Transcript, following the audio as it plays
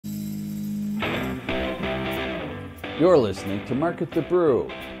You're listening to Market the Brew,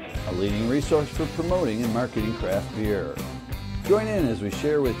 a leading resource for promoting and marketing craft beer. Join in as we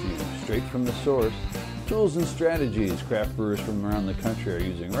share with you, straight from the source, tools and strategies craft brewers from around the country are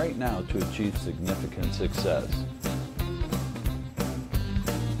using right now to achieve significant success.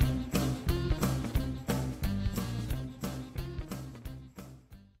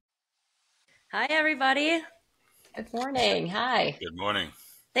 Hi, everybody. Good morning. Hi. Good morning.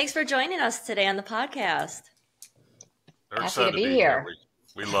 Thanks for joining us today on the podcast. We're Happy to be excited here.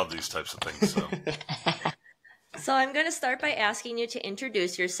 We love these types of things. So. So I'm going to start by asking you to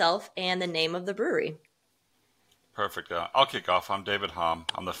introduce yourself and the name of the brewery. Perfect. I'll kick off. I'm David Hamme.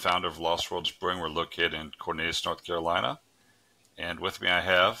 I'm the founder of Worlds Brewing. We're located in Cornelius, North Carolina. And with me I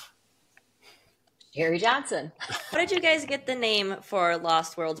have... Sherri Johnson. How did you guys get the name for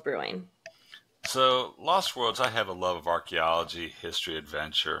Lost Worlds Brewing? So Lost Worlds, I have a love of archaeology, history,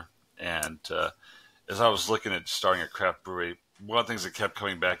 adventure. And as I was looking at starting a craft brewery, one of the things that kept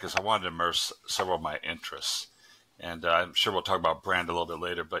coming back is I wanted to immerse several of my interests. And I'm sure we'll talk about brand a little bit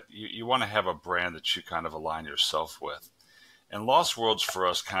later, but you want to have a brand that you kind of align yourself with. And Lost Worlds for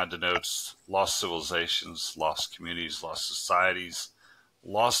us kind of denotes lost civilizations, lost communities, lost societies,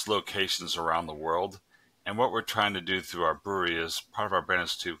 lost locations around the world. And what we're trying to do through our brewery is part of our brand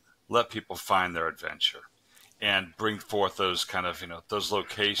is to let people find their adventure and bring forth those kind of, those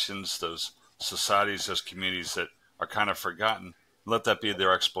locations, those societies, those communities that are kind of forgotten. Let that be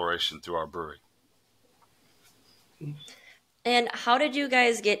their exploration through our brewery. And how did you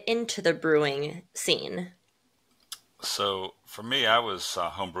guys get into the brewing scene? So for me, I was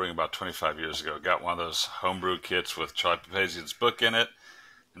homebrewing about 25 years ago. Got one of those homebrew kits with Charlie Papazian's book in it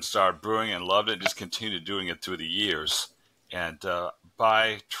and started brewing and loved it. Just continued doing it through the years. And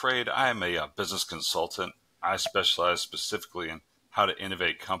by trade, I am a business consultant. I specialize specifically in how to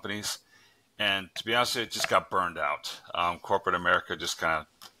innovate companies. And to be honest with you, it just got burned out. Corporate America just kind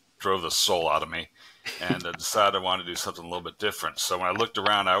of drove the soul out of me. And I decided I wanted to do something a little bit different. So when I looked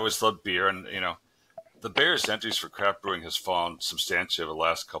around, I always loved beer. And, the barriers to entries for craft brewing has fallen substantially over the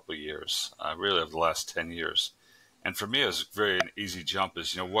last couple of years, really over the last 10 years. And for me, it was an easy jump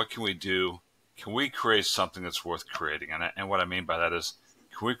is, what can we do? Can we create something that's worth creating? And what I mean by that is,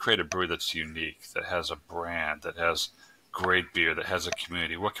 can we create a brewery that's unique, that has a brand, that has great beer, that has a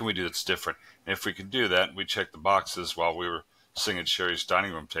community? What can we do that's different? And if we can do that, and we checked the boxes while we were sitting at Sherri's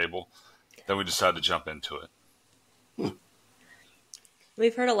dining room table, then we decided to jump into it.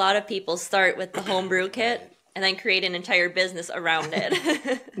 We've heard a lot of people start with the homebrew kit and then create an entire business around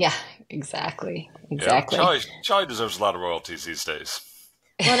it. Yeah, exactly. Yeah, Charlie deserves a lot of royalties these days.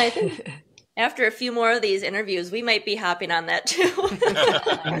 Well, and I think after a few more of these interviews, we might be hopping on that too.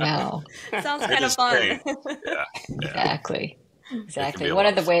 I know. Sounds kind of fun. Yeah. Exactly. One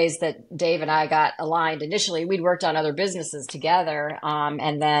of the ways that Dave and I got aligned initially, we'd worked on other businesses together.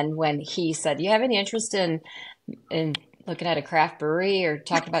 And then when he said, "Do you have any interest in looking at a craft brewery or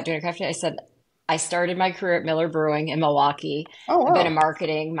talking about doing a craft brewery?" I said, I started my career at Miller Brewing in Milwaukee. Oh, wow. I've been in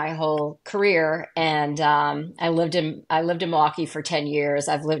marketing my whole career, and I lived in Milwaukee for 10 years.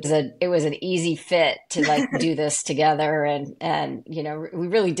 It was an easy fit to do this together, and we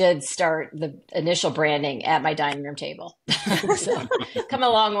really did start the initial branding at my dining room table. So come a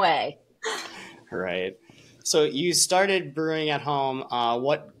long way. Right. So you started brewing at home.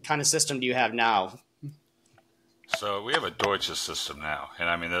 What kind of system do you have now? So we have a Deutsche system now. And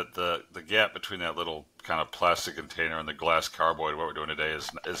I mean, the gap between that little kind of plastic container and the glass carboy, what we're doing today is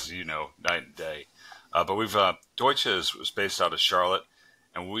night and day. But Deutsche was based out of Charlotte.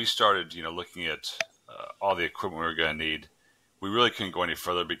 And when we started, looking at all the equipment we were going to need, we really couldn't go any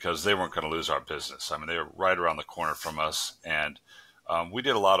further because they weren't going to lose our business. I mean, they were right around the corner from us. And we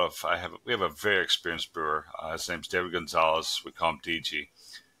did we have a very experienced brewer. His name's David Gonzalez. We call him DG.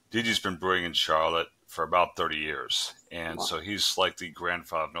 DG's been brewing in Charlotte for about 30 years. And so he's like the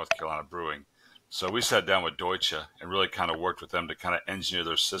grandfather of North Carolina brewing. So we sat down with Deutsche and really kind of worked with them to kind of engineer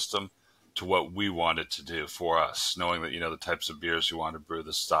their system to what we wanted to do for us, knowing that, the types of beers we wanted to brew,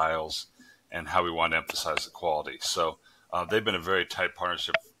 the styles, and how we wanted to emphasize the quality. So they've been a very tight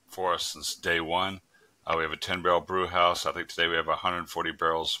partnership for us since day one. We have a 10-barrel brew house. I think today we have 140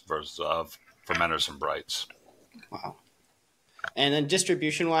 barrels of fermenters and brights. Wow. And then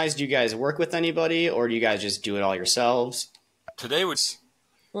distribution-wise, do you guys work with anybody, or do you guys just do it all yourselves? Today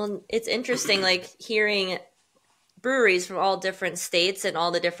Well, it's interesting, hearing breweries from all different states and all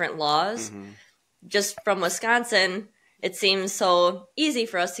the different laws. Mm-hmm. Just from Wisconsin, it seems so easy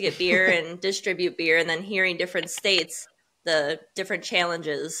for us to get beer and distribute beer, and then hearing different states, the different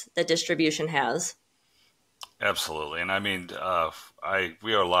challenges that distribution has. Absolutely. And I mean,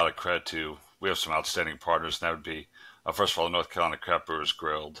 we owe a lot of credit to we have some outstanding partners, and that would be, first of all, the North Carolina Craft Brewers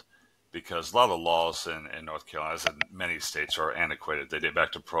Guild, because a lot of the laws in North Carolina, as in many states, are antiquated. They date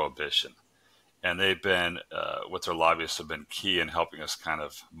back to Prohibition. And they've been, with their lobbyists, have been key in helping us kind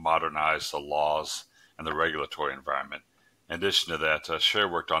of modernize the laws and the regulatory environment. In addition to that, Sherri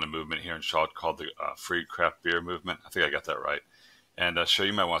worked on a movement here in Charlotte called the Free Craft Beer Movement. I think I got that right. And Sherri,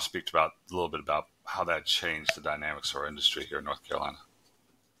 you might want to speak about a little bit about how that changed the dynamics of our industry here in North Carolina.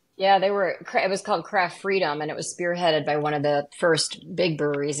 Yeah, it was called Craft Freedom, and it was spearheaded by one of the first big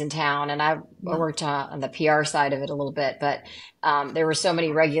breweries in town. And I worked on the PR side of it a little bit, but there were so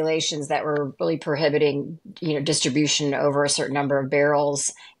many regulations that were really prohibiting, distribution over a certain number of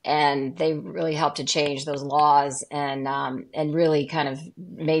barrels. And they really helped to change those laws and really kind of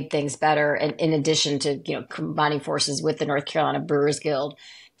made things better. And in addition to, combining forces with the North Carolina Brewers Guild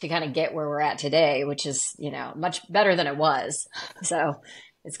to kind of get where we're at today, which is, much better than it was. So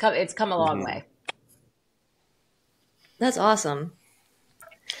it's come a long way. That's awesome.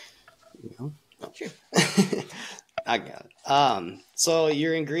 Sure. I got it. So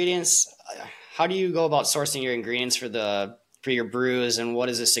your ingredients, how do you go about sourcing your ingredients for your brews, and what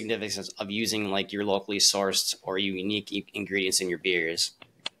is the significance of using like your locally sourced or unique ingredients in your beers?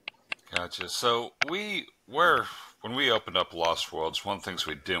 Gotcha. So when we opened up Lost Worlds, one of the things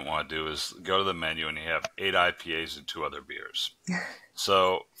we didn't want to do is go to the menu and you have 8 IPAs and 2 other beers.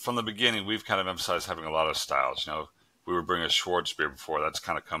 So from the beginning, we've kind of emphasized having a lot of styles. We were bringing a Schwartz beer before. That's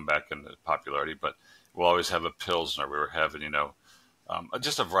kind of come back into popularity, but we'll always have a Pilsner. We were having,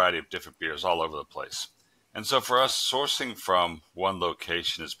 just a variety of different beers all over the place. And so for us, sourcing from one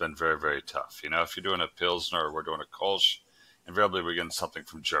location has been very, very tough. If you're doing a Pilsner or we're doing a Kolsch, invariably we're getting something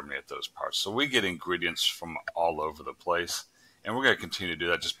from Germany at those parts. So we get ingredients from all over the place. And we're going to continue to do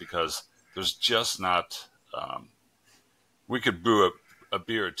that just because there's just not we could brew a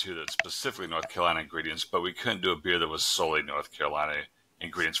beer or two that's specifically North Carolina ingredients, but we couldn't do a beer that was solely North Carolina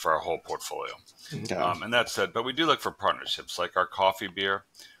ingredients for our whole portfolio. Okay. And that said, but we do look for partnerships, like our coffee beer.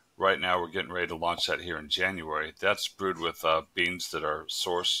 Right now, we're getting ready to launch that here in January. That's brewed with beans that are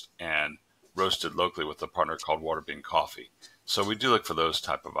sourced and roasted locally with a partner called Water Bean Coffee. So we do look for those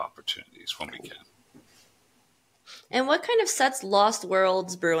type of opportunities when we can. And what kind of sets Lost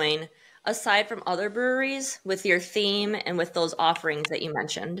Worlds Brewing aside from other breweries with your theme and with those offerings that you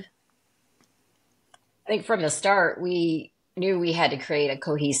mentioned? I think from the start, we knew we had to create a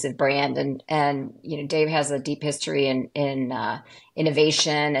cohesive brand, and Dave has a deep history in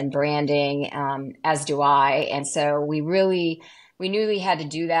innovation and branding, as do I. And so we knew we had to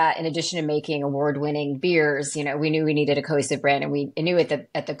do that. In addition to making award-winning beers, we knew we needed a cohesive brand, and we knew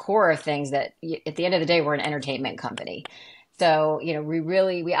at the core of things that at the end of the day, we're an entertainment company. So,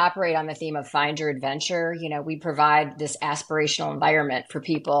 we operate on the theme of find your adventure. We provide this aspirational environment for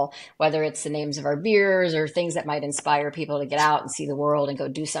people, whether it's the names of our beers or things that might inspire people to get out and see the world and go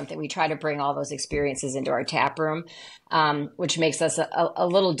do something. We try to bring all those experiences into our tap room, which makes us a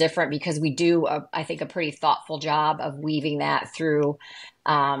little different because we do, I think, a pretty thoughtful job of weaving that through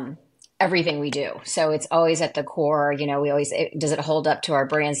everything we do. So it's always at the core. Does it hold up to our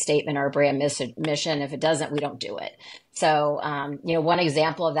brand statement or our brand mission? If it doesn't, we don't do it. So, one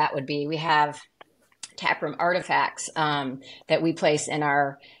example of that would be we have taproom artifacts that we place in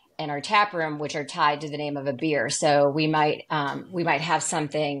our tap room, which are tied to the name of a beer. So we might have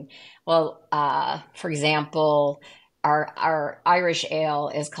something. Well, for example, our Irish ale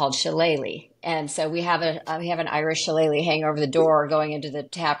is called Shillelagh. And so we have an Irish Shillelagh hanging over the door going into the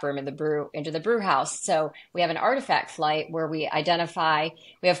tap room into the brew house. So we have an artifact flight where we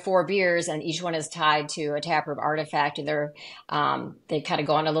have 4 beers and each one is tied to a tap room artifact, and they kind of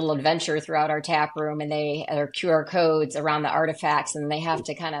go on a little adventure throughout our tap room, and there are QR codes around the artifacts, and they have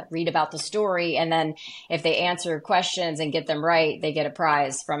to kind of read about the story. And then if they answer questions and get them right, they get a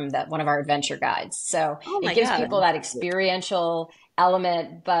prize from one of our adventure guides. So it gives people that experiential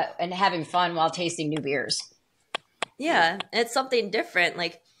element, and having fun while tasting new beers. Yeah, it's something different.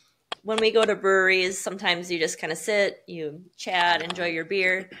 Like when we go to breweries, sometimes you just kind of sit, you chat, enjoy your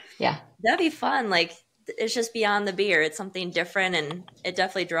beer. Yeah, that'd be fun. Like it's just beyond the beer. It's something different, and it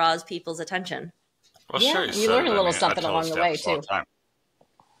definitely draws people's attention. Well, yeah, sure, you learn a little something along the way too.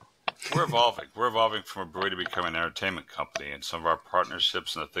 We're evolving. We're evolving from a brewery to become an entertainment company, and some of our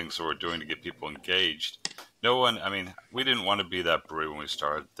partnerships and the things that we're doing to get people engaged. We didn't want to be that brewery when we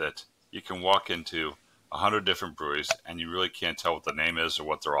started that you can walk into 100 different breweries and you really can't tell what the name is or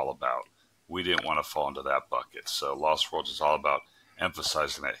what they're all about. We didn't want to fall into that bucket. So Lost Worlds is all about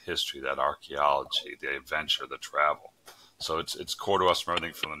emphasizing that history, that archaeology, the adventure, the travel. So it's core to us from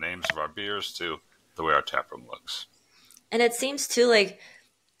everything from the names of our beers to the way our tap room looks. And it seems too like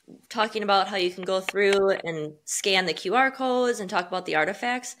talking about how you can go through and scan the QR codes and talk about the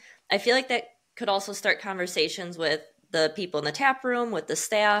artifacts, I feel like that could also start conversations with the people in the tap room, with the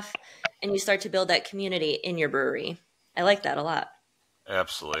staff, and you start to build that community in your brewery. I like that a lot.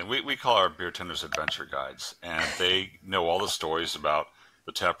 Absolutely. We call our beer tenders adventure guides, and they know all the stories about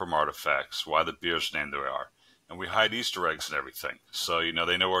the taproom artifacts, why the beer's named the way they are. And we hide Easter eggs and everything. So,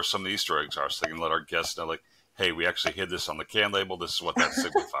 they know where some of the Easter eggs are, so they can let our guests know, like, hey, we actually hid this on the can label. This is what that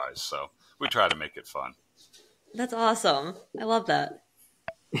signifies. So we try to make it fun. That's awesome. I love that.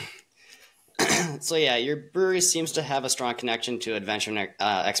 So yeah, your brewery seems to have a strong connection to adventure and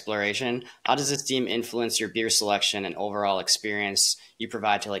exploration. How does this theme influence your beer selection and overall experience you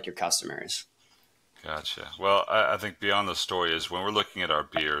provide to like your customers? Gotcha. Well, I think beyond the story is when we're looking at our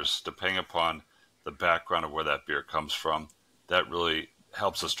beers, depending upon the background of where that beer comes from, that really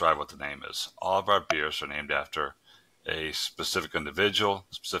helps us drive what the name is. All of our beers are named after a specific individual,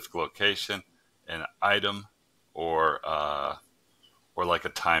 specific location, an item, or like a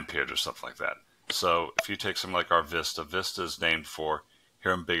time period or something like that. So if you take something like our Vista is named for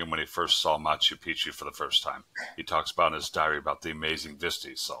Hiram Bingham when he first saw Machu Picchu for the first time. He talks about in his diary about the amazing Vista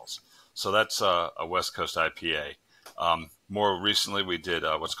he saw. So that's a West Coast IPA. More recently, we did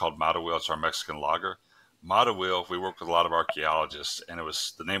what's called Mata Wheel. It's our Mexican lager. Mata Wheel, we worked with a lot of archaeologists, and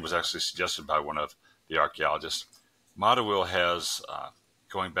the name was actually suggested by one of the archaeologists. Mata Wheel has,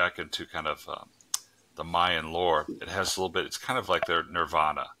 going back into kind of the Mayan lore, it has a little bit, it's kind of like their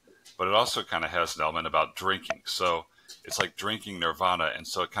nirvana, but it also kind of has an element about drinking. So it's like drinking nirvana, and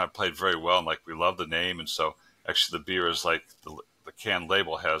so it kind of played very well, and like we love the name, and so actually the beer is like the can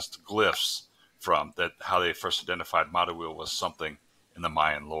label has the glyphs from that, how they first identified Mata Wheel was something in the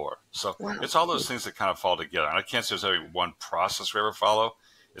Mayan lore. So It's all those things that kind of fall together. And I can't say there's any one process we ever follow.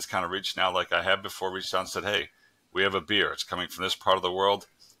 It's kind of reaching out like I have before, reached out and said, hey, we have a beer. It's coming from this part of the world.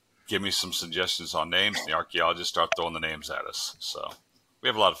 Give me some suggestions on names. And the archaeologists start throwing the names at us. So we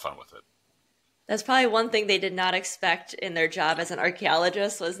have a lot of fun with it. That's probably one thing they did not expect in their job as an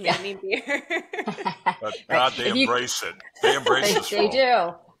archaeologist was naming beer. But God, they embrace it. They embrace this role. They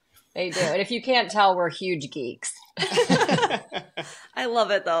do. They do. And if you can't tell, we're huge geeks. I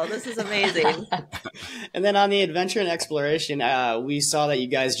love it, though. This is amazing. And then on the adventure and exploration, we saw that you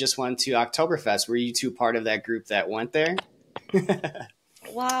guys just went to Oktoberfest. Were you two part of that group that went there?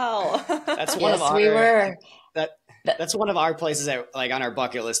 Wow. That's one of our, we were. That's one of our places that like on our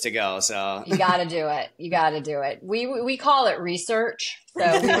bucket list to go. So you got to do it. You got to do it. We call it research.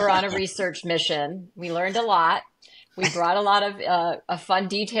 So we were on a research mission. We learned a lot. We brought a lot of fun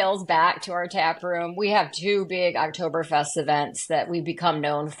details back to our tap room. We have two big Oktoberfest events that we've become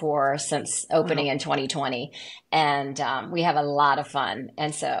known for since opening in 2020. And we have a lot of fun.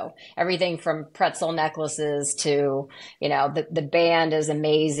 And so everything from pretzel necklaces to, the band is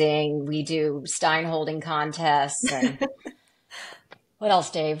amazing. We do stein holding contests. And what else,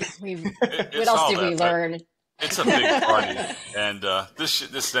 Dave? What else did we learn? It's a big party. And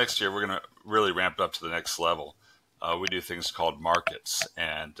this next year, we're going to really ramp it up to the next level. We do things called markets,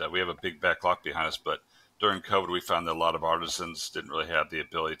 and we have a big backlog behind us. But during COVID, we found that a lot of artisans didn't really have the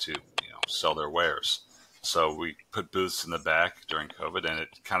ability to, sell their wares. So we put booths in the back during COVID, and it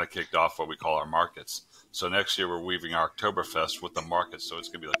kind of kicked off what we call our markets. So next year, we're weaving our Oktoberfest with the markets. So it's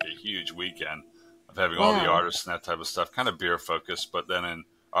going to be like a huge weekend of having all the artists and that type of stuff, kind of beer focused, but then in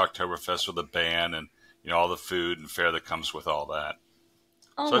Oktoberfest with the band and, all the food and fare that comes with all that.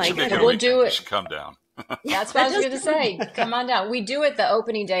 Oh so my God. We'll do it. You should come down. That's what I was going to say. Come on down. We do it the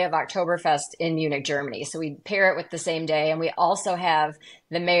opening day of Oktoberfest in Munich, Germany. So we pair it with the same day. And we also have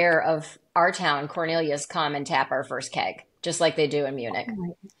the mayor of our town, Cornelius, come and tap our first keg, just like they do in Munich.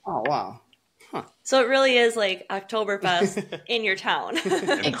 Oh, wow. Huh. So it really is like Oktoberfest in your town.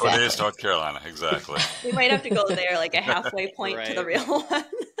 In Cornelius, North Carolina. Exactly. We might have to go there like a halfway point to the real one.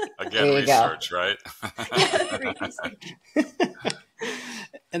 Again, research, right?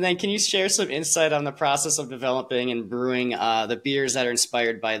 And then can you share some insight on the process of developing and brewing the beers that are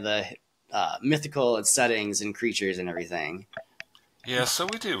inspired by the mythical settings and creatures and everything? Yeah, so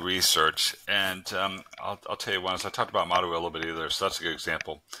we do research, and I'll tell you one. As I talked about Mata Wheel a little bit either, so that's a good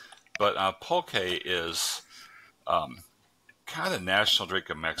example. But pulque is kind of the national drink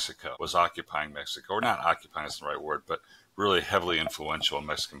of Mexico, was occupying Mexico, or not occupying is the right word, but really heavily influential in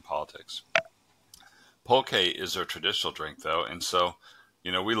Mexican politics. Pulque is their traditional drink, though, and so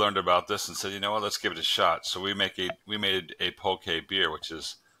we learned about this and said, what, let's give it a shot. So we made a pulque beer, which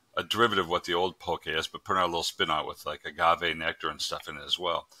is a derivative of what the old pulque is, but putting our little spin on it with like agave nectar and stuff in it as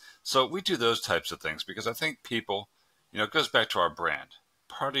well. So we do those types of things because I think people, it goes back to our brand.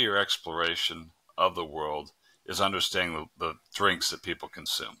 Part of your exploration of the world is understanding the drinks that people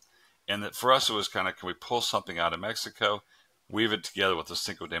consume. And that for us, it was kind of, can we pull something out of Mexico, weave it together with the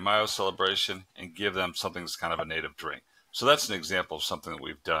Cinco de Mayo celebration, and give them something that's kind of a native drink. So that's an example of something that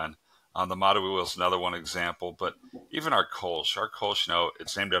we've done. The Mata Wheel is another one example, but even our Kolsch,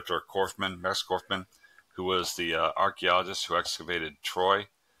 it's named after Max Korfman, who was the archaeologist who excavated Troy.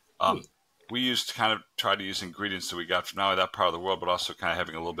 We used to kind of try to use ingredients that we got from not only that part of the world, but also kind of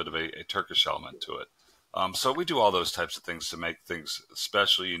having a little bit of a Turkish element to it. So we do all those types of things to make things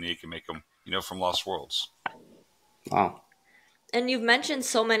special, unique, and make them, from Lost Worlds. Wow. And you've mentioned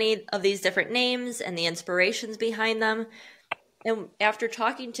so many of these different names and the inspirations behind them. And after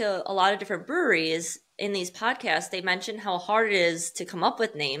talking to a lot of different breweries in these podcasts, they mentioned how hard it is to come up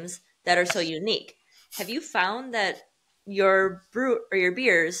with names that are so unique. Have you found that your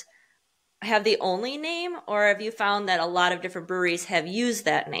beers have the only name, or have you found that a lot of different breweries have used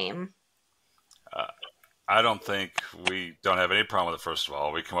that name? I don't think we don't have any problem with it. First of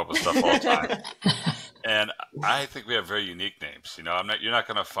all, we come up with stuff all the time, and I think we have very unique names. You're not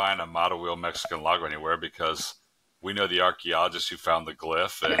going to find a Mata Wheel Mexican lager anywhere because we know the archaeologists who found the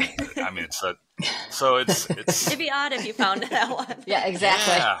glyph, and I mean, it's. It'd be odd if you found that one. Yeah,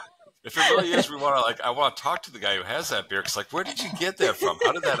 exactly. Yeah. If it really is, I want to talk to the guy who has that beer. Because, where did you get that from?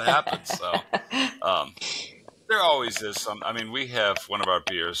 How did that happen? So, there always is some. I mean, we have one of our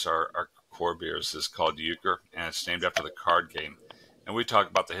beers, our core beers, is called Euchre, and it's named after the card game. And we talk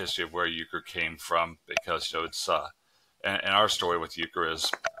about the history of where Euchre came from because, it's. And our story with Euchre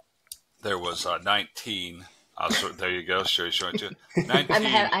is there was 19. So there you go, Sherri, showing it to you. 19.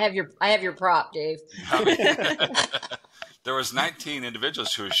 I have your prop, Dave. There was 19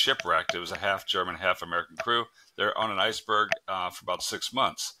 individuals who were shipwrecked. It was a half German, half American crew. They're on an iceberg for about 6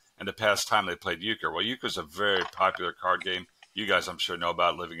 months. And to pass time, they played euchre. Well, euchre is a very popular card game. You guys, I'm sure, know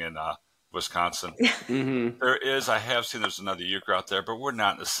about living in Wisconsin. Mm-hmm. I have seen there's another euchre out there, but we're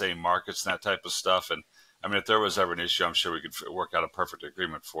not in the same markets and that type of stuff. And, I mean, if there was ever an issue, I'm sure we could work out a perfect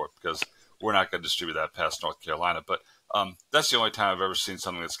agreement for it because we're not going to distribute that past North Carolina. But that's the only time I've ever seen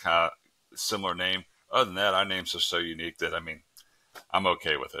something that's kind of similar name. Other than that, our names are so unique that, I mean, I'm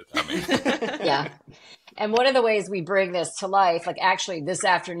okay with it. I mean, yeah. And one of the ways we bring this to life, like actually this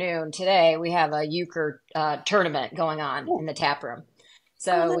afternoon, today, we have a euchre tournament going on in the tap room.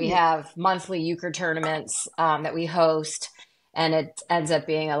 So we have monthly euchre tournaments that we host, and it ends up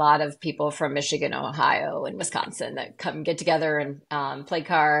being a lot of people from Michigan, Ohio, and Wisconsin that come get together and play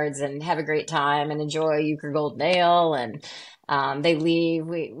cards and have a great time and enjoy euchre golden ale. And they leave,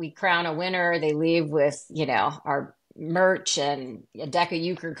 we crown a winner. They leave with, our merch and a deck of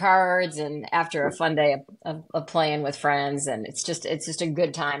euchre cards, and after a fun day of playing with friends. And it's just a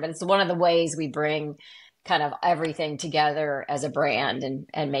good time. But it's one of the ways we bring kind of everything together as a brand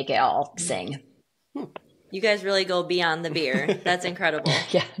and make it all sing. You guys really go beyond the beer. That's incredible.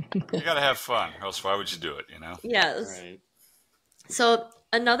 Yeah. You got to have fun, or else why would you do it, Yes. Right. So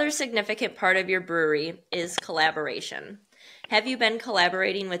another significant part of your brewery is collaboration. Have you been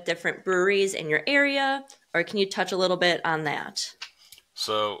collaborating with different breweries in your area, or can you touch a little bit on that?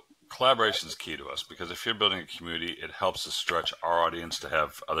 So collaboration is key to us because if you're building a community, it helps us stretch our audience to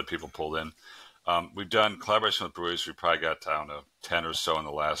have other people pulled in. We've done collaboration with breweries. We probably got down to 10 or so in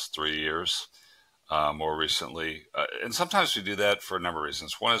the last 3 years, more recently. And sometimes we do that for a number of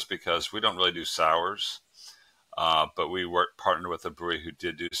reasons. One is because we don't really do sours, but we partnered with a brewery who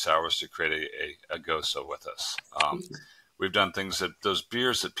did do sours to create a GOSO with us. We've done things that those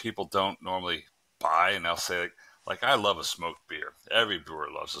beers that people don't normally buy, and they'll say, like I love a smoked beer. Every brewer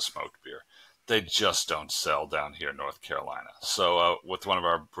loves a smoked beer. They just don't sell down here in North Carolina. So with one of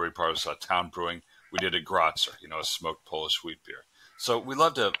our brewery partners, Town Brewing, we did a Grotzer, a smoked Polish wheat beer. So we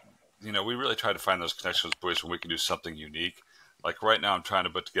love to, we really try to find those connections with breweries when we can do something unique. Like right now, I'm trying to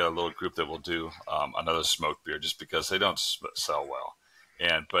put together a little group that will do another smoked beer just because they don't sell well.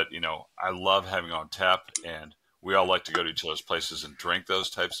 But I love having on tap, and we all like to go to each other's places and drink those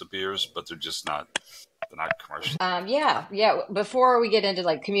types of beers, but they're not commercial. Yeah. Before we get into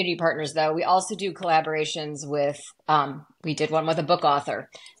like community partners, though, we also do collaborations with, we did one with a book author.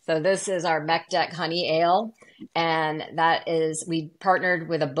 So this is our Mech Deck Honey Ale. And that is, we partnered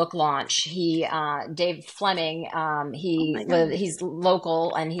with a book launch. Dave Fleming, he's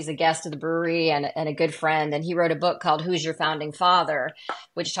local and he's a guest of the brewery and a good friend. And he wrote a book called Who's Your Founding Father,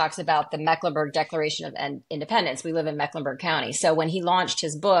 which talks about the Mecklenburg Declaration of Independence. We live in Mecklenburg County. So when he launched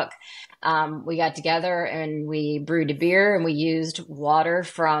his book, we got together and we brewed a beer, and we used water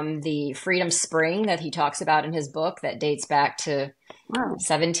from the Freedom Spring that he talks about in his book that dates back to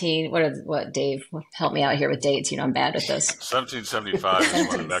 17. What Dave, help me out here with dates. I'm bad with this. 1775 is when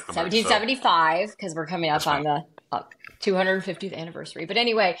the Mecklenburg. 1775, because we're coming up on the 250th anniversary. But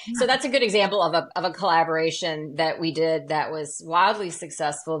anyway, so that's a good example of a collaboration that we did that was wildly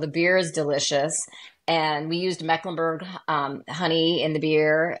successful. The beer is delicious. And we used Mecklenburg honey in the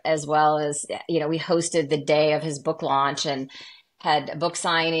beer, as well as, we hosted the day of his book launch and had a book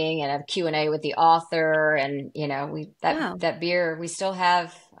signing and a Q&A with the author. And, that beer, we still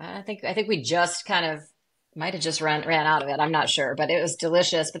have, I think we just kind of might have just ran out of it. I'm not sure, but it was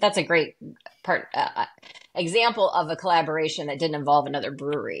delicious. But that's a great example of a collaboration that didn't involve another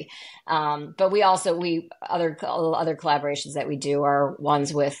brewery. But other collaborations that we do are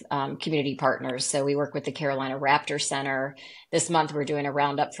ones with community partners. So we work with the Carolina Raptor Center. This month we're doing a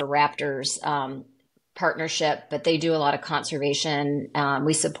roundup for raptors partnership, but they do a lot of conservation.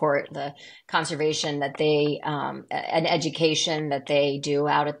 We support the conservation that and education that they do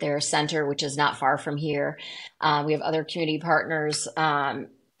out at their center, which is not far from here. We have other community partners.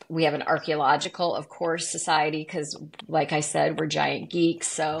 We have an archaeological, of course, society, because like I said, we're giant geeks.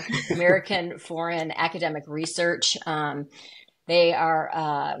 So American Foreign Academic Research, they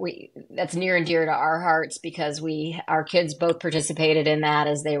are, that's near and dear to our hearts because our kids both participated in that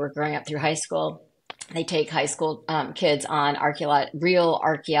as they were growing up through high school. They take high school kids on real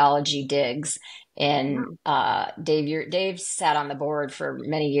archaeology digs. And Dave sat on the board for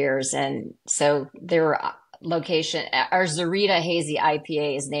many years. And so there were our Zarita Hazy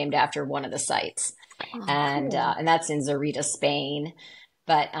IPA is named after one of the sites. And that's in Zarita, Spain.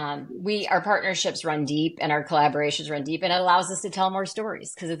 But our partnerships run deep and our collaborations run deep, and it allows us to tell more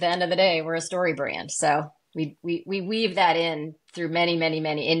stories because at the end of the day, we're a story brand. So we weave that in through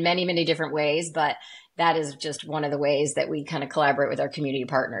many different ways, but that is just one of the ways that we kind of collaborate with our community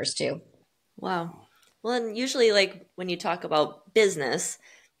partners too. Wow. Well, and usually like when you talk about business,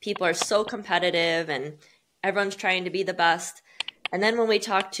 people are so competitive and everyone's trying to be the best. And then when we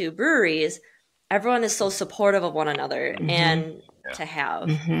talk to breweries, everyone is so supportive of one another and to have.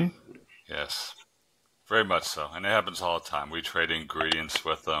 Mm-hmm. Yes, very much so. And it happens all the time. We trade ingredients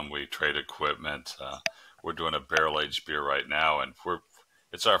with them. We trade equipment. We're doing a barrel-aged beer right now, and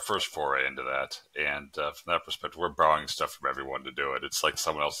it's our first foray into that. And from that perspective, we're borrowing stuff from everyone to do it. It's like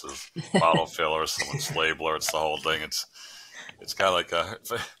someone else's bottle filler, someone's labeler. It's the whole thing. It's kind of like I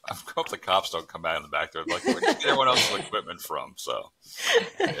hope the cops don't come out in the back there like, where'd you get everyone else's equipment from? So,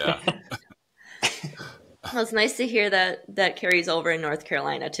 yeah. Well, it's nice to hear that carries over in North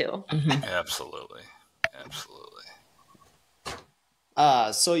Carolina too. Mm-hmm. Absolutely.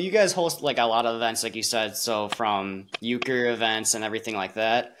 So you guys host like a lot of events, like you said, so from euchre events and everything like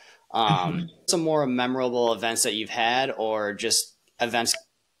that. Some more memorable events that you've had or just events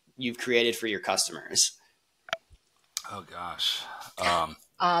you've created for your customers? Oh, gosh. You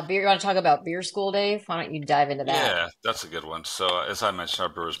want to talk about beer school, Dave? Why don't you dive into that? Yeah, that's a good one. So as I mentioned,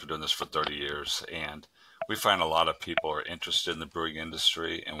 our brewer's been doing this for 30 years, and we find a lot of people are interested in the brewing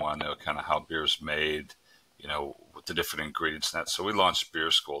industry and want to know kind of how beer's made, with the different ingredients and that. So we launched Beer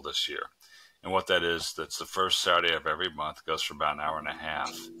School this year. And what that is, that's the first Saturday of every month. It goes for about an hour and a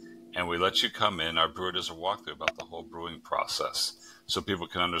half. And we let you come in. Our brewer does a walkthrough about the whole brewing process so people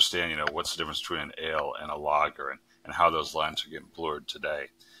can understand, what's the difference between an ale and a lager and how those lines are getting blurred today.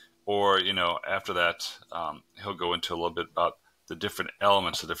 Or, after that, he'll go into a little bit about the different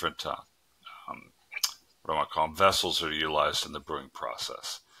elements, the different, what do I want to call them, vessels that are utilized in the brewing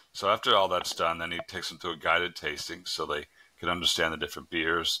process. So after all that's done, then he takes them through a guided tasting so they can understand the different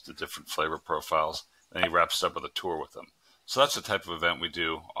beers, the different flavor profiles. Then he wraps up with a tour with them. So that's the type of event we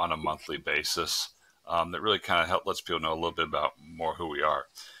do on a monthly basis that really kind of lets people know a little bit about more who we are.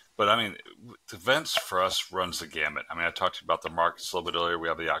 But I mean, the events for us runs the gamut. I mean, I talked to you about the markets a little bit earlier. We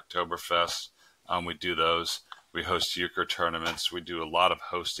have the Oktoberfest. We do those. We host euchre tournaments. We do a lot of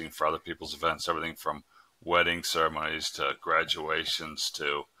hosting for other people's events, everything from wedding ceremonies to graduations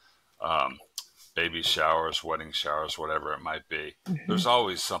to baby showers, wedding showers, whatever it might be. Mm-hmm. There's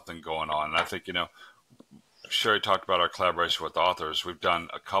always something going on. And I think, Sherri talked about our collaboration with authors. We've done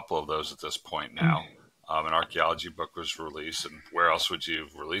a couple of those at this point now. An archaeology book was released, and where else would you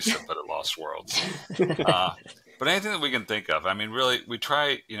release it but at Lost Worlds? But anything that we can think of. I mean, really, we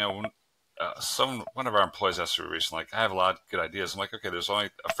try, one of our employees asked me recently, I have a lot of good ideas. I'm like, okay, there's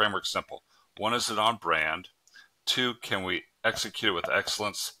only a framework simple. One, is it on brand? Two, can we execute it with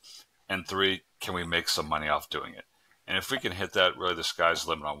excellence? And three, can we make some money off doing it? And if we can hit that, really the sky's the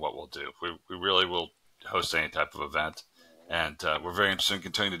limit on what we'll do. We really will host any type of event. And we're very interested in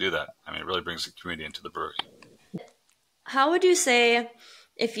continuing to do that. I mean, it really brings the community into the brewery. How would you say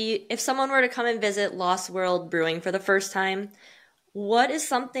if someone were to come and visit Lost World Brewing for the first time, what is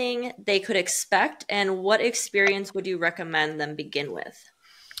something they could expect, and what experience would you recommend them begin with?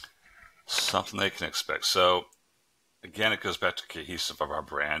 Something they can expect. So again, it goes back to cohesive of our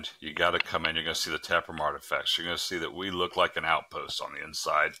brand. You got to come in. You're going to see the taproom artifacts. You're going to see that we look like an outpost on the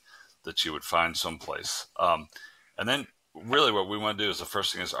inside that you would find someplace. And then really what we want to do is the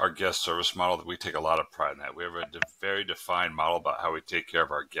first thing is our guest service model, that we take a lot of pride in that. We have a very defined model about how we take care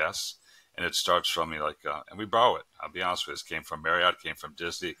of our guests. And it starts from, and we borrow it. I'll be honest with you. It came from Marriott, it came from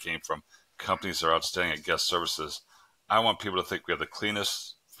Disney, it came from companies that are outstanding at guest services. I want people to think we have the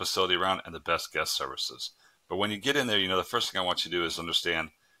cleanest facility around and the best guest services. But when you get in there, the first thing I want you to do is understand,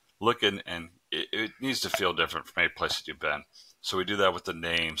 look in, and it needs to feel different from any place that you've been. So we do that with the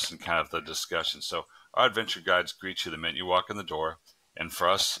names and kind of the discussion. So our adventure guides greet you the minute you walk in the door. And for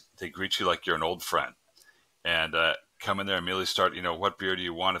us, they greet you like you're an old friend. And come in there and immediately start, what beer do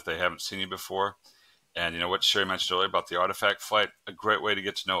you want if they haven't seen you before? And what Sherri mentioned earlier about the artifact flight, a great way to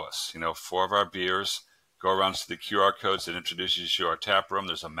get to know us. 4 of our beers, go around to the QR codes that introduces you to our tap room.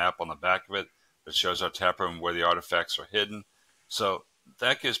 There's a map on the back of it that shows our tap room where the artifacts are hidden. So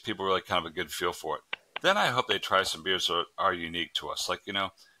that gives people really kind of a good feel for it. Then I hope they try some beers that are unique to us. Like,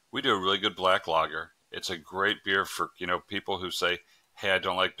 we do a really good black lager. It's a great beer for, people who say, hey, I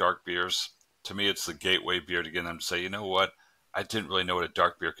don't like dark beers. To me, it's the gateway beer to get them to say, you know what, I didn't really know what a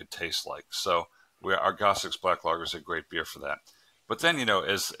dark beer could taste like. So our Gossix Black Lager is a great beer for that. But then,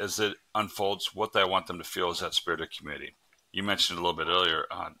 as it unfolds, what I want them to feel is that spirit of community. You mentioned a little bit earlier,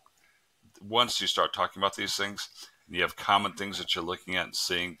 once you start talking about these things, and you have common things that you're looking at and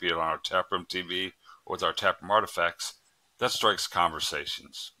seeing, be it on our taproom TV or with our taproom artifacts, that strikes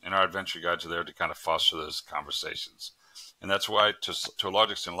conversations. And our adventure guides are there to kind of foster those conversations. And that's why, to a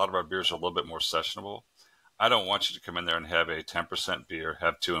large extent, a lot of our beers are a little bit more sessionable. I don't want you to come in there and have a 10% beer,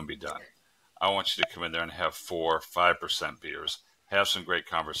 have 2 and be done. I want you to come in there and have 4, 5% beers, have some great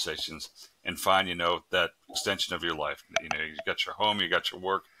conversations, and find, that extension of your life. You got your home, you got your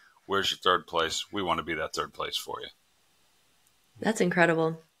work. Where's your third place? We want to be that third place for you. That's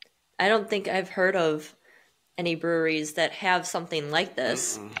incredible. I don't think I've heard of any breweries that have something like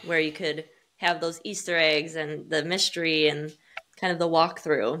this, where you could have those Easter eggs and the mystery and kind of the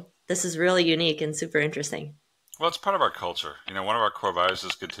walkthrough. This is really unique and super interesting. Well, it's part of our culture. One of our core values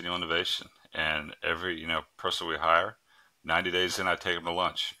is continual innovation. And every, person we hire, 90 days in, I take them to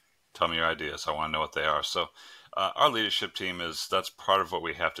lunch. Tell me your ideas. I want to know what they are. So our leadership team that's part of what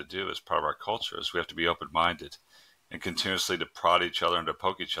we have to do as part of our culture, is we have to be open-minded and continuously to prod each other and to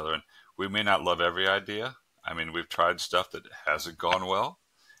poke each other. And we may not love every idea. I mean, we've tried stuff that hasn't gone well.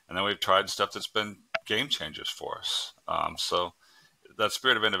 And then we've tried stuff that's been game changers for us. So that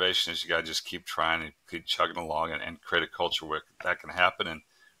spirit of innovation is you got to just keep trying and keep chugging along and create a culture where that can happen and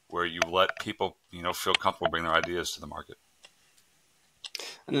where you let people, feel comfortable bringing their ideas to the market.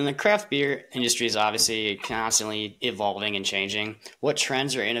 And then the craft beer industry is obviously constantly evolving and changing. What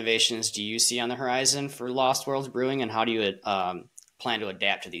trends or innovations do you see on the horizon for Lost Worlds Brewing, and how do you plan to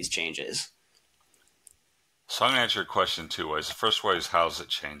adapt to these changes? So I'm going to answer your question in 2 ways. The first way is, how is it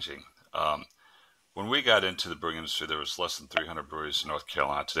changing? When we got into the brewing industry, there was less than 300 breweries in North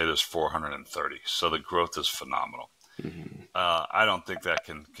Carolina. Today, there's 430. So the growth is phenomenal. Mm-hmm. I don't think that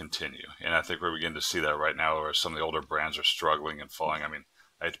can continue. And I think we're beginning to see that right now, where some of the older brands are struggling and falling. I mean,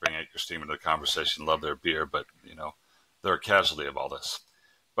 I hate to bring Acre Steam into the conversation, love their beer, but, they're a casualty of all this.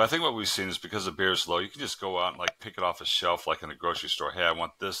 But I think what we've seen is, because the beer is low, you can just go out and pick it off a shelf like in a grocery store. Hey, I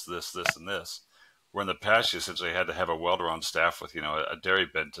want this, this, this, and this. Where in the past, you essentially had to have a welder on staff with, a dairy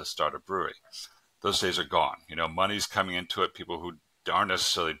bin to start a brewery. Those days are gone. Money's coming into it. People who aren't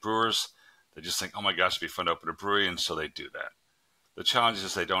necessarily brewers, they just think, oh my gosh, it'd be fun to open a brewery, and so they do that. The challenge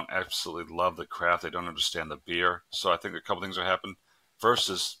is they don't absolutely love the craft. They don't understand the beer. So I think a couple things are happening. First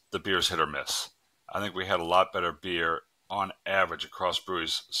is the beer's hit or miss. I think we had a lot better beer on average across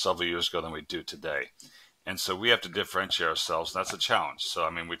breweries several years ago than we do today. And so we have to differentiate ourselves, and that's a challenge. So,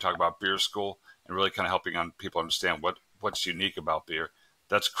 we talk about beer school and really kind of helping people understand what's unique about beer.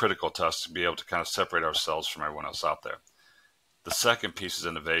 That's critical to us to be able to kind of separate ourselves from everyone else out there. The second piece is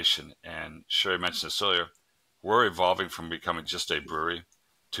innovation, and Sherri mentioned this earlier. We're evolving from becoming just a brewery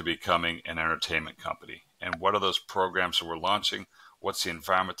to becoming an entertainment company. And what are those programs that we're launching? What's the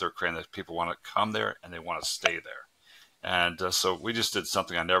environment they're creating that people want to come there and they want to stay there? And so we just did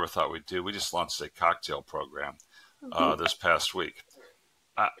something I never thought we'd do. We just launched a cocktail program this past week.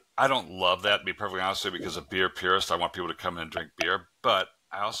 I don't love that, to be perfectly honest with you, because a beer purist, I want people to come in and drink beer. But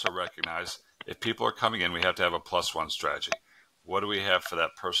I also recognize if people are coming in, we have to have a +1 strategy. What do we have for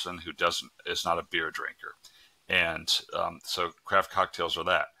that person who is not a beer drinker? And so craft cocktails are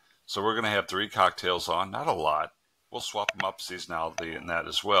that. So we're going to have 3 cocktails on, not a lot. We'll swap them up seasonality in that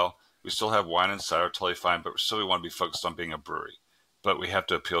as well. We still have wine and cider, totally fine, but still we want to be focused on being a brewery. But we have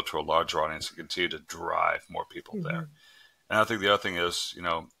to appeal to a larger audience and continue to drive more people there. And I think the other thing is,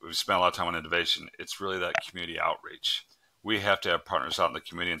 we've spent a lot of time on innovation. It's really that community outreach. We have to have partners out in the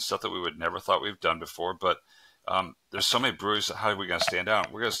community and stuff that we would never thought we've done before. But there's so many breweries. How are we going to stand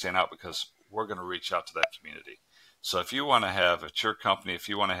out? We're going to stand out because we're going to reach out to that community. So if you want to have, at your company, if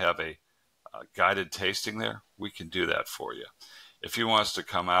you want to have a guided tasting there, we can do that for you. If you want us to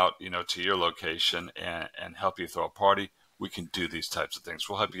come out, to your location and help you throw a party, we can do these types of things.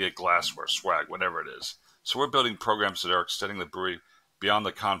 We'll help you get glassware, swag, whatever it is. So we're building programs that are extending the brewery beyond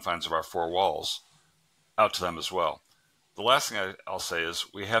the confines of our 4 walls out to them as well. The last thing I'll say is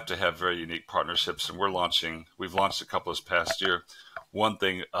we have to have very unique partnerships, and we've launched a couple this past year. One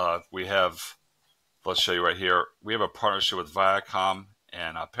thing we have, let's show you right here, we have a partnership with Viacom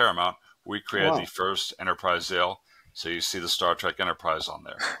and Paramount. We created the first Enterprise Ale. So you see the Star Trek Enterprise on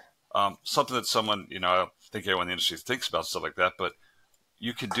there. Something that someone, I don't think everyone in the industry thinks about stuff like that, but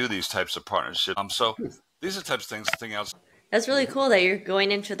you can do these types of partnerships. So these are the types of things, thinking else. That's really cool that you're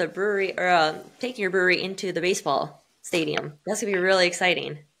going into the brewery or taking your brewery into the baseball stadium. That's going to be really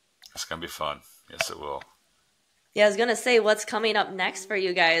exciting. It's going to be fun. Yes, it will. Yeah, I was going to say what's coming up next for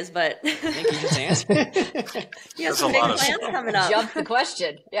you guys, but I think you just answered. you have some big plans coming up. Jump the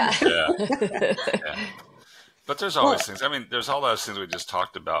question. Yeah. Yeah. But there's always things. I mean, there's all those things we just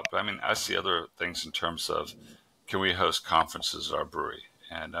talked about. But I mean, I see other things in terms of, can we host conferences at our brewery?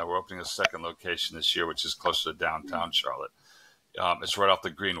 And we're opening a second location this year, which is closer to downtown Charlotte. It's right off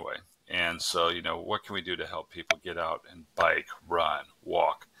the Greenway. And so, what can we do to help people get out and bike, run,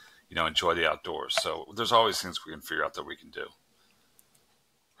 walk, enjoy the outdoors? So there's always things we can figure out that we can do.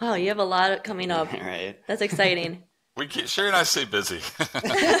 Wow, you have a lot coming up. Right. That's exciting. Sherri and I stay busy.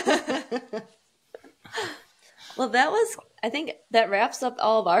 Well, I think that wraps up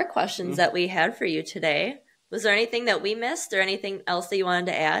all of our questions that we had for you today. Was there anything that we missed or anything else that you wanted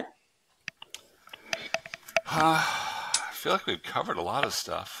to add? I feel like we've covered a lot of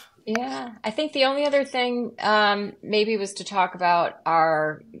stuff. Yeah, I think the only other thing maybe was to talk about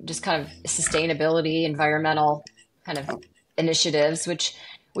our just kind of sustainability, environmental kind of initiatives, which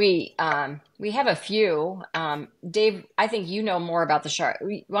we have a few. Dave, I think you know more about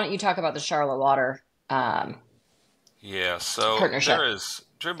why don't you talk about the Charlotte Water Yeah, so partnership? there is,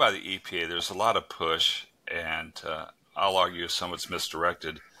 driven by the EPA, there's a lot of push, and I'll argue some of it's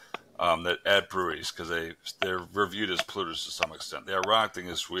misdirected, that at breweries, because they're reviewed as polluters to some extent. The ironic thing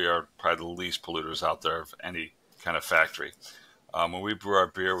is we are probably the least polluters out there of any kind of factory. When we brew our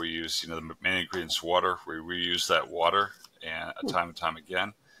beer, we use the main ingredient's water. We reuse that water and time and time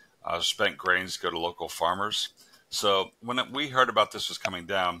again. Spent grains go to local farmers. So when we heard about this was coming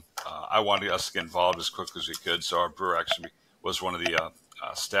down, I wanted us to get involved as quickly as we could. So our brewer actually was one of the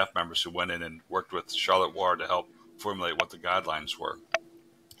staff members who went in and worked with Charlotte Water to help formulate what the guidelines were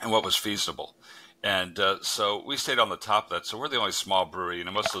and what was feasible. And so we stayed on the top of that. So we're the only small brewery.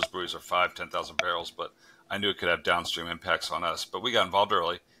 Most of those breweries are 5,000, 10,000 barrels, but I knew it could have downstream impacts on us. But we got involved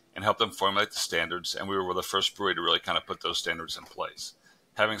early and helped them formulate the standards, and we were the first brewery to really kind of put those standards in place.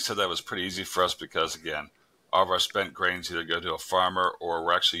 Having said that, it was pretty easy for us because, again, all of our spent grains either go to a farmer or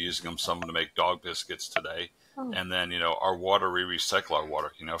we're actually using them some to make dog biscuits today. Oh. And then, our water, we recycle our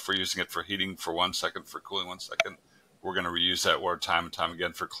water. If we're using it for heating for 1 second, for cooling 1 second, we're going to reuse that water time and time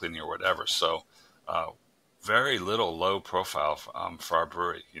again for cleaning or whatever. So very little low profile for our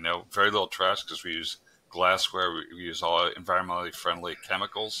brewery. Very little trash because we use glassware. We use all environmentally friendly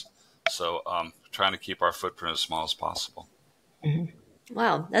chemicals. So trying to keep our footprint as small as possible. Mm-hmm.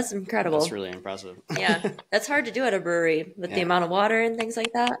 Wow, that's incredible. That's really impressive. Yeah, that's hard to do at a brewery with the amount of water and things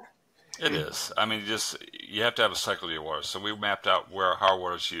like that. It is. I mean, you have to have a cycle to your water. So we mapped out how our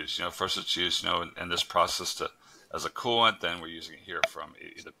water is used. First it's used, in this process as a coolant. Then we're using it here from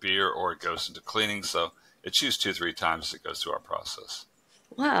either beer or it goes into cleaning. So it's used 2-3 times as it goes through our process.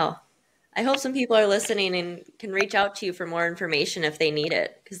 Wow. I hope some people are listening and can reach out to you for more information if they need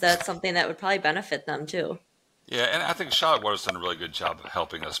it, because that's something that would probably benefit them too. Yeah, and I think Charlotte Water's done a really good job of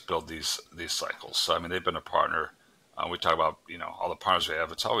helping us build these cycles. So, I mean, they've been a partner. We talk about, all the partners we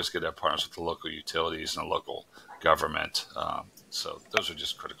have. It's always good to have partners with the local utilities and the local government. So those are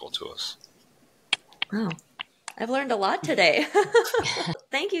just critical to us. Wow. I've learned a lot today.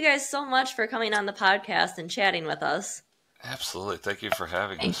 Thank you guys so much for coming on the podcast and chatting with us. Absolutely. Thank you for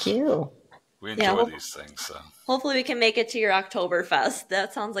having us. Thank you. We enjoy these things. So. Hopefully we can make it to your Oktoberfest.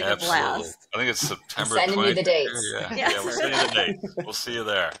 That sounds like Absolutely. A blast. I think it's September 20th. I'm sending you the dates. Yeah, we'll send you the date. We'll see you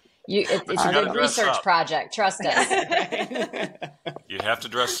there. It's a good research project. Trust us. You have to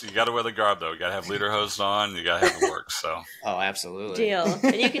dress. You got to wear the garb, though. You got to have lederhosen on. You got to have the work. So. Oh, absolutely. Deal.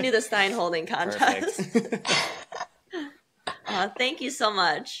 And you can do the Stein holding contest. Thank you so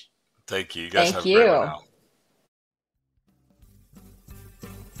much. Thank you. You guys Thank have a great one now.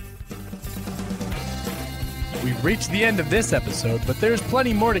 We've reached the end of this episode, but there's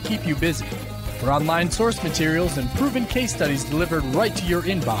plenty more to keep you busy. For online source materials and proven case studies delivered right to your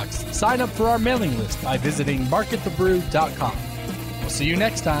inbox, sign up for our mailing list by visiting marketthebrew.com. We'll see you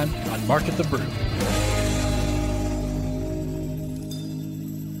next time on Market the Brew.